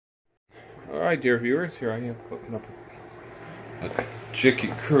Alright, dear viewers, here I am cooking up a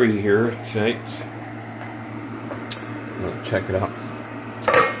chicken curry here tonight. Check it out.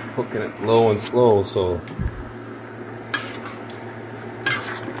 Cooking it low and slow so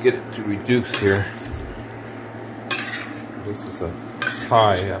get it to reduce here. This is a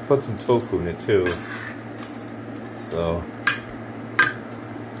pie. I put some tofu in it too. So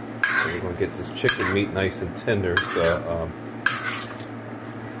we're going to get this chicken meat nice and tender. So,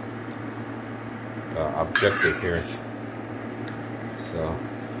 objective here. So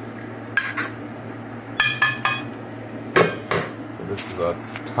this is a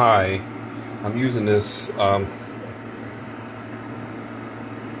Thai. I'm using this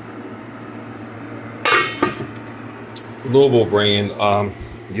Lobo brand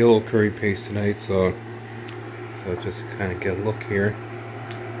yellow curry paste tonight. So just to kind of get a look here.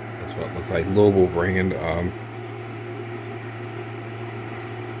 That's what it looks like. Lobo brand.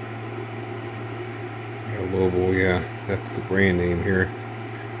 Lobo, yeah, that's the brand name here.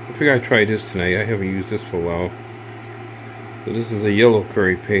 I figure I'd try this tonight. I haven't used this for a while. So this is a yellow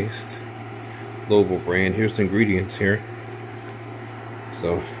curry paste, Lobo brand. Here's the ingredients here.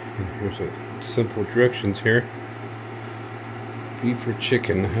 So here's the simple directions here. Beef or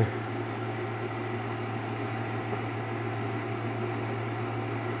chicken.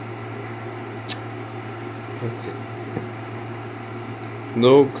 That's it.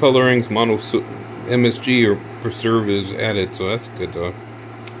 No colorings, MSG or preservatives added, so that's good though.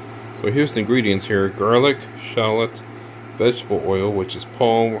 So here's the ingredients here: garlic, shallot, vegetable oil, which is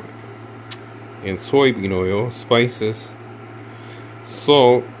palm and soybean oil, spices,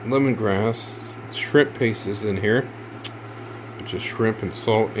 salt, lemongrass, shrimp paste is in here, which is shrimp and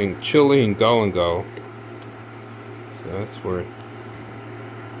salt, and chili and galangal. So that's where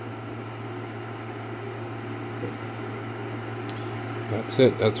that's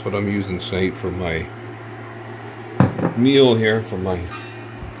it. That's what I'm using tonight for my meal here. For my,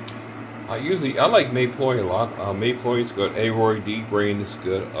 I like Mayploy a lot. Mayploy is good. Aroy D brain is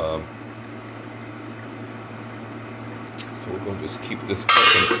good. So we're gonna just keep this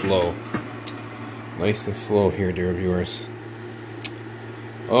cooking slow, nice and slow here, dear viewers.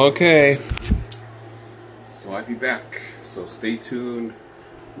 Okay. So I'll be back. So stay tuned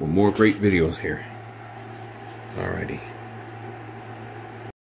for more great videos here. Alrighty.